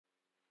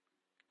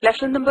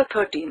Lesson number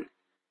 13.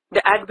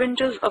 The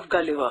Adventures of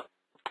Gulliver.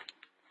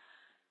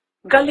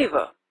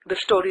 Gulliver, the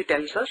story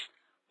tells us,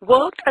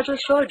 worked as a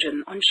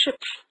surgeon on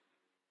ships.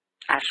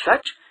 As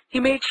such,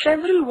 he made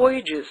several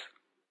voyages.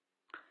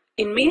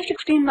 In May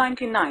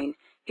 1699,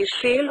 he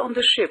sailed on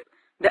the ship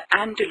the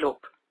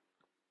Antelope.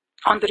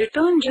 On the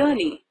return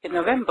journey in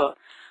November,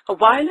 a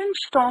violent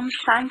storm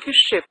sank his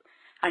ship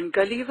and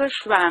Gulliver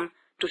swam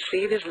to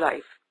save his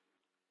life.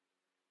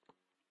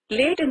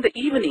 Late in the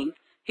evening,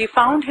 he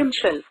found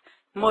himself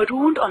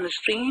marooned on a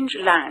strange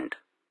land.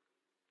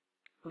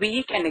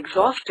 Weak and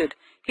exhausted,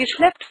 he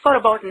slept for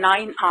about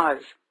 9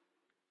 hours.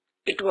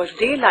 It was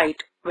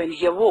daylight when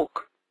he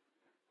awoke.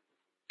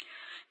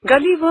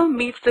 Gulliver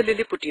meets the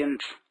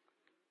Lilliputians.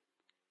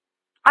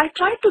 I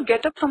tried to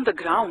get up from the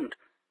ground,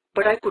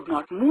 but I could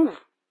not move.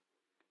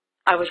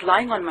 I was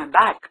lying on my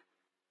back.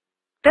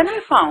 Then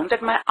I found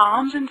that my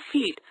arms and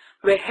feet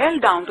were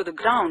held down to the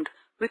ground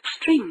with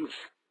strings.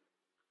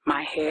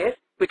 My hair,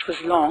 which was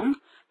long,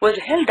 was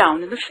held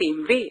down in the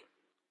same way.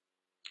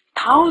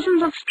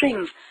 Thousands of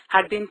strings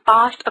had been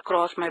passed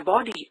across my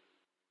body,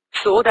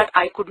 so that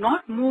I could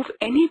not move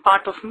any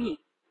part of me,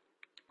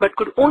 but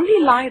could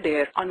only lie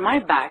there on my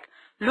back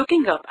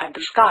looking up at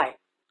the sky.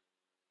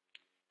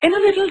 In a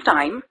little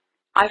time,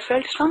 I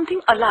felt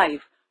something alive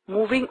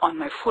moving on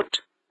my foot.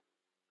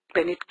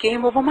 Then it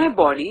came over my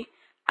body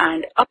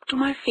and up to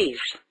my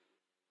face.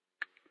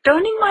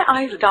 Turning my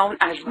eyes down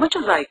as much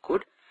as I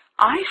could,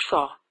 I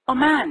saw a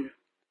man.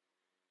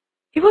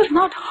 He was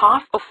not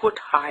half a foot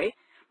high,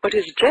 but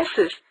his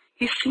dresses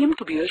he seemed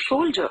to be a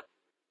soldier.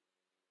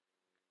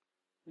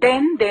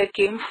 Then there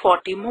came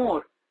 40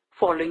 more,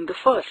 following the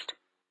first.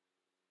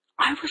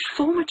 I was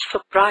so much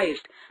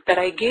surprised that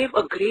I gave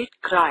a great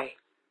cry.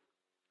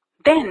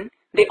 Then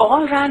they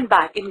all ran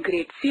back in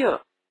great fear.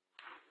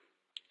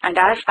 And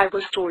as I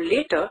was told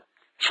later,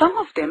 some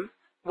of them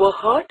were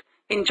hurt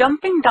in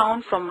jumping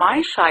down from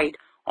my side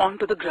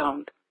onto the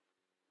ground.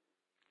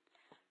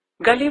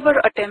 Gulliver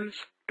attempts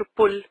to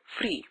pull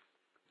free.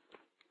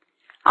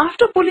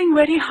 After pulling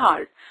very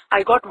hard,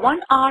 I got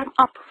one arm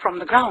up from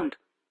the ground.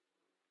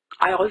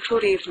 I also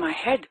raised my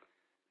head.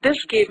 This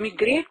gave me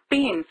great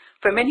pain,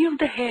 for many of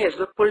the hairs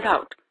were pulled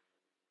out.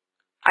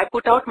 I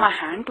put out my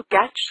hand to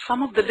catch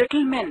some of the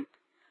little men